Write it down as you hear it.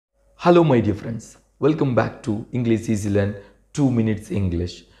Hello my dear friends, welcome back to English Easylearn 2 minutes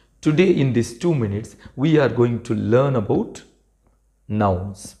English. Today in these 2 minutes we are going to learn about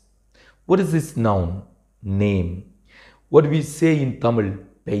nouns. What is this noun? Name. What we say in Tamil?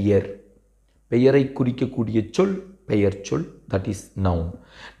 பெயர். பெயரை குறிக்கக்கூடிய சொல் பெயர் சொல், that is noun.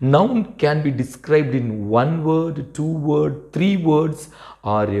 Noun can be described in one word, two word, three words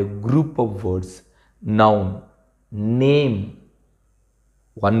or a group of words. Noun. Name.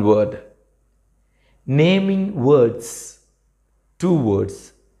 One word. Naming words, two words.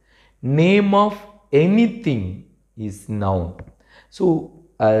 Name of anything is noun. So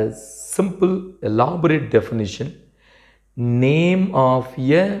a simple elaborate definition: name of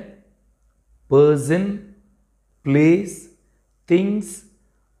a person, place, things,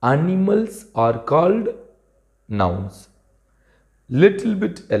 animals are called nouns. Little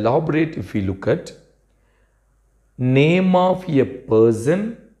bit elaborate if we look at name of a person,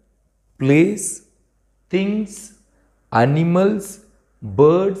 place, things, animals,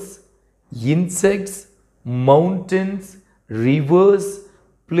 birds, insects, mountains, rivers,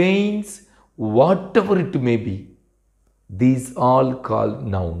 plains, whatever it may be. These all called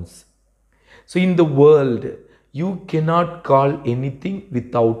nouns. So in the world, you cannot call anything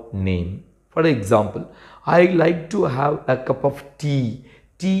without name. For example, I like to have a cup of tea.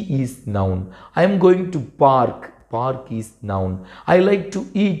 Tea is noun. I am going to park. Park is noun. I like to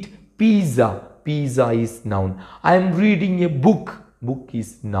eat pizza. Pizza is noun. I am reading a book. Book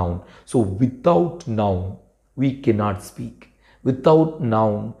is noun. So without noun, we cannot speak. Without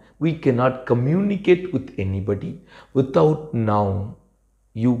noun, we cannot communicate with anybody. Without noun,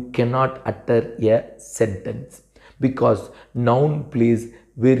 you cannot utter a sentence, because noun plays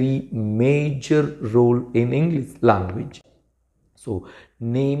very major role in English language. So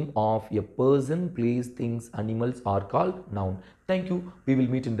name of a person, place, things, animals are called noun. Thank you. We will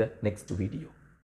meet in the next video.